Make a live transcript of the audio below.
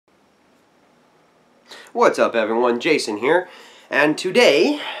What's up everyone, Jason here, and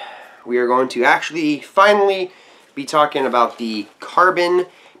today we are going to actually finally be talking about the Carbon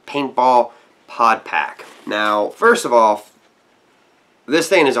Paintball Pod Pack. Now, first of all, this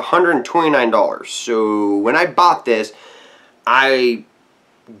thing is $129, so when I bought this, I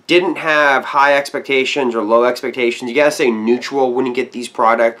didn't have high expectations or low expectations. You gotta stay neutral when you get these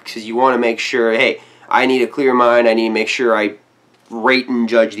products because you want to make sure, hey, I need a clear mind, I need to make sure I rate and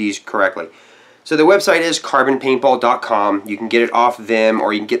judge these correctly. So the website is carbonpaintball.com. You can get it off them,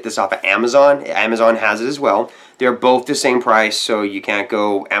 or you can get this off of Amazon. Amazon has it as well. They're both the same price, so you can't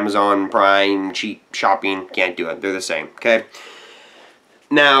go Amazon Prime, cheap shopping. Can't do it. They're the same, okay?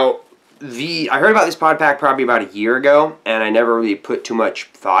 Now, I heard about this pod pack probably about a year ago, and I never really put too much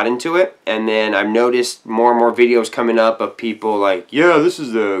thought into it. And then I've noticed more and more videos coming up of people like, yeah, this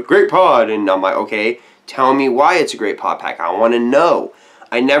is a great pod. And I'm like, okay, tell me why it's a great pod pack. I want to know.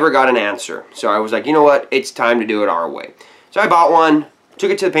 I never got an answer. So I was like, you know what? It's time to do it our way. So I bought one, took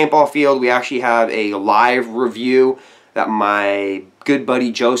it to the paintball field. We actually have a live review that my good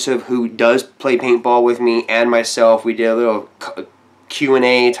buddy Joseph, who does play paintball with me, and myself, we did a little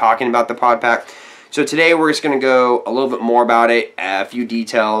Q&A talking about the pod pack. So today we're just going to go a little bit more about it, a few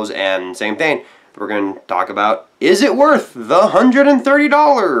details, and same thing. We're going to talk about, is it worth the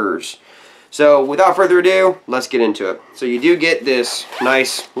 $130? So without further ado, let's get into it. So you do get this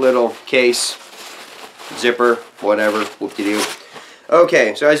nice little case, zipper, whatever, whoop-de-doo.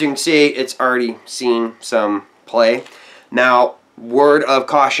 Okay, so as you can see, it's already seen some play. Now, word of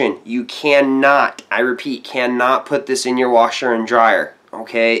caution, you cannot, I repeat, cannot put this in your washer and dryer.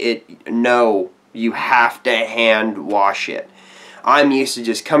 Okay, no, you have to hand wash it. I'm used to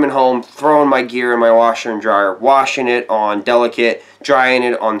just coming home, throwing my gear in my washer and dryer, washing it on delicate, drying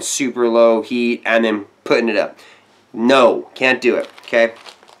it on super low heat, and then putting it up. No, can't do it, okay?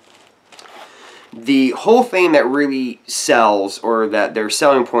 The whole thing that really sells, or that their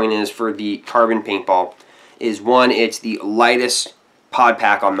selling point is for the Carbon Paintball, is one, it's the lightest pod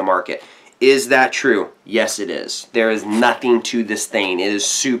pack on the market. Is that true? Yes, it is. There is nothing to this thing. It is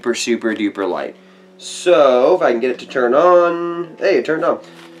super, super duper light. So, if I can get it to turn on. Hey, it turned on.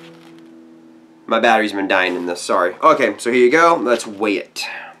 My battery's been dying in this, sorry. Okay, so here you go. Let's weigh it.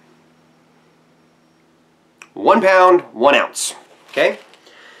 1 pound, 1 ounce. Okay?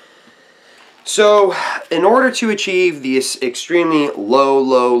 So, in order to achieve this extremely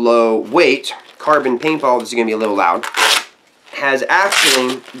low weight, Carbon Paintball, this is going to be a little loud, has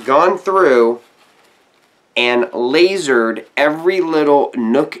actually gone through and lasered every little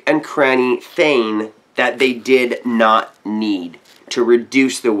nook and cranny thing that they did not need to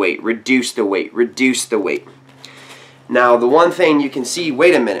reduce the weight, reduce the weight, reduce the weight. Now, the one thing you can see,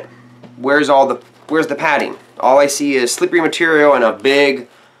 wait a minute, where's the padding? All I see is slippery material and a big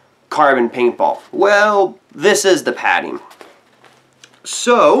carbon paintball. Well, this is the padding.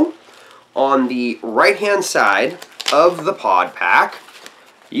 So, on the right-hand side of the pod pack,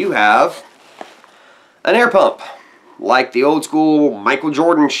 you have an air pump, like the old school Michael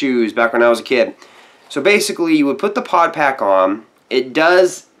Jordan shoes back when I was a kid. So basically, you would put the pod pack on. It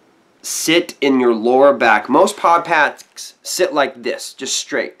does sit in your lower back. Most pod packs sit like this, just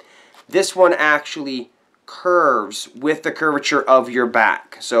straight. This one actually curves with the curvature of your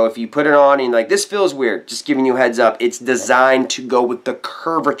back. So if you put it on and like, this feels weird, just giving you a heads up, it's designed to go with the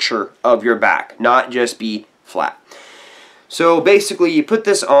curvature of your back, not just be flat. So basically, you put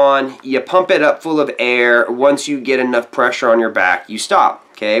this on, you pump it up full of air. Once you get enough pressure on your back, you stop.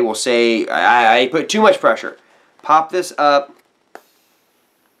 Okay, we'll say I put too much pressure. Pop this up.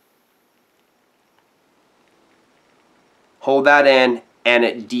 Hold that in, and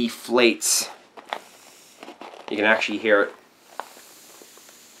it deflates. You can actually hear it.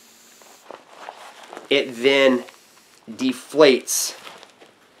 It then deflates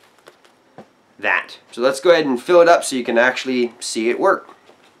that. So let's go ahead and fill it up so you can actually see it work.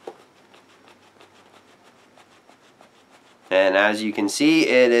 And as you can see,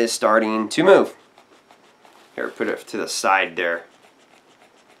 it is starting to move. Here, put it to the side there.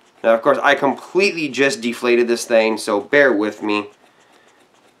 Now, of course, I completely just deflated this thing, so bear with me.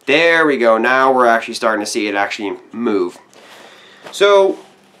 There we go. Now we're actually starting to see it actually move. So,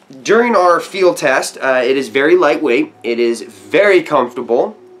 during our field test, it is very lightweight. It is very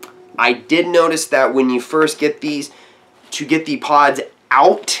comfortable. I did notice that when you first get these, to get the pods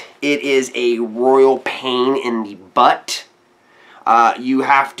out, it is a royal pain in the butt. You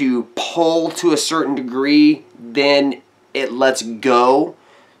have to pull to a certain degree, then it lets go.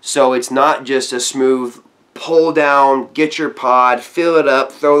 So it's not just a smooth pull down, get your pod, fill it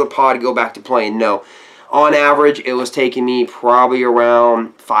up, throw the pod, go back to playing. No. On average, it was taking me probably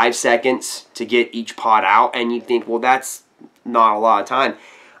around 5 seconds to get each pod out, and you think, well, that's not a lot of time.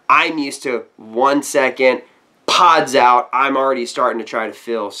 I'm used to 1 second, pods out, I'm already starting to try to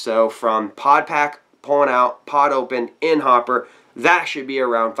fill. So from pod pack, pulling out, pod open, in hopper, that should be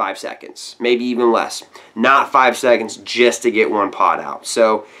around 5 seconds, maybe even less. Not 5 seconds just to get one pod out.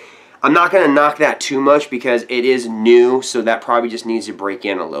 So I'm not going to knock that too much because it is new, so that probably just needs to break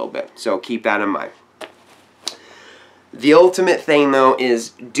in a little bit. So keep that in mind. The ultimate thing though is,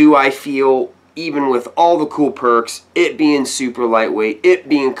 do I feel, even with all the cool perks, it being super lightweight, it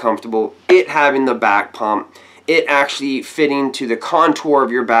being comfortable, it having the back pump, it actually fitting to the contour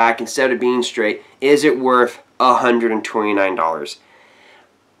of your back instead of being straight, is it worth $129?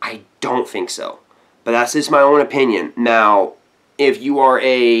 I don't think so. But that's just my own opinion. Now, if you are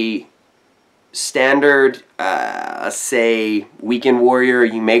a standard, say, weekend warrior,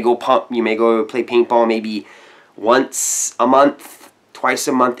 you may go play paintball maybe once a month, twice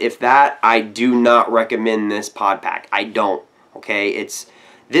a month, if that, I do not recommend this pod pack. I don't. Okay,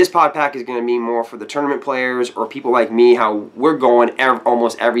 this pod pack is going to be more for the tournament players or people like me, how we're going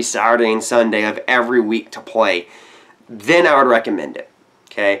almost every Saturday and Sunday of every week to play. Then I would recommend it.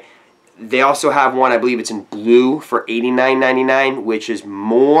 Okay, they also have one, I believe it's in blue, for $89.99, which is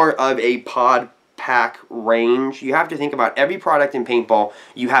more of a pod pack range. You have to think about every product in paintball.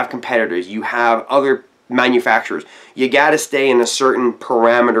 You have competitors. You have other manufacturers. You got to stay in a certain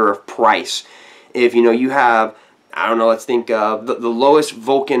parameter of price. If you have, I don't know, let's think of the lowest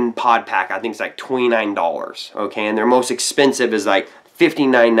Vulcan pod pack, I think it's like $29, okay, and their most expensive is like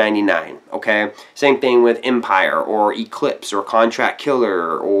 $59.99, okay. Same thing with Empire or Eclipse or Contract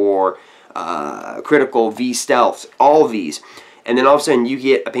Killer or Critical, V Stealth, all of these, and then all of a sudden you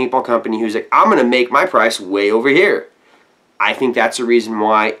get a paintball company who's like, I'm gonna make my price way over here. I think that's the reason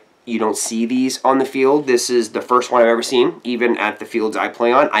why you don't see these on the field. This is the first one I've ever seen. Even at the fields I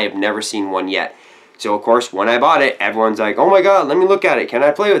play on, I have never seen one yet. So, of course, when I bought it, everyone's like, oh my god, let me look at it. Can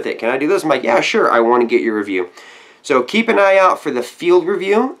I play with it? Can I do this? I'm like, yeah, sure, I want to get your review. So keep an eye out for the field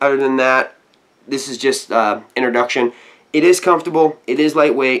review. Other than that, this is just introduction. It is comfortable. It is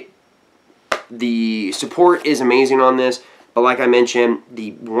lightweight. The support is amazing on this. But like I mentioned,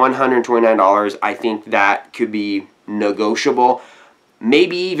 the $129, I think that could be negotiable.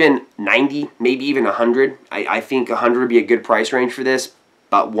 Maybe even $90, maybe even $100. I think $100 would be a good price range for this,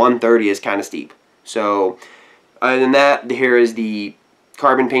 but $130 is kind of steep. So, other than that, here is the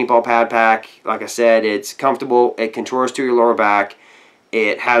Carbon Paintball Pad Pack. Like I said, it's comfortable. It contours to your lower back.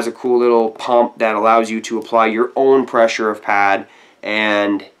 It has a cool little pump that allows you to apply your own pressure of pad,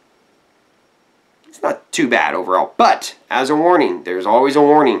 and it's not too bad overall. But, as a warning, there's always a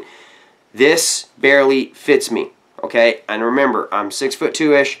warning. This barely fits me, okay? And remember, I'm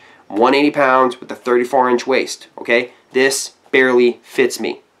 6'2"-ish, 180 pounds with a 34-inch waist, okay? This barely fits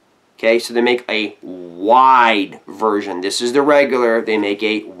me. Okay, so they make a wide version. This is the regular. They make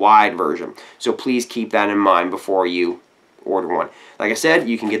a wide version. So please keep that in mind before you order one. Like I said,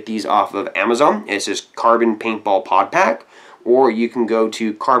 you can get these off of Amazon. It's just Carbon Paintball Pod Pack. Or you can go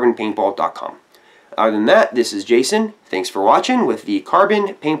to carbonpaintball.com. Other than that, this is Jason. Thanks for watching with the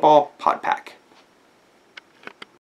Carbon Paintball Pod Pack.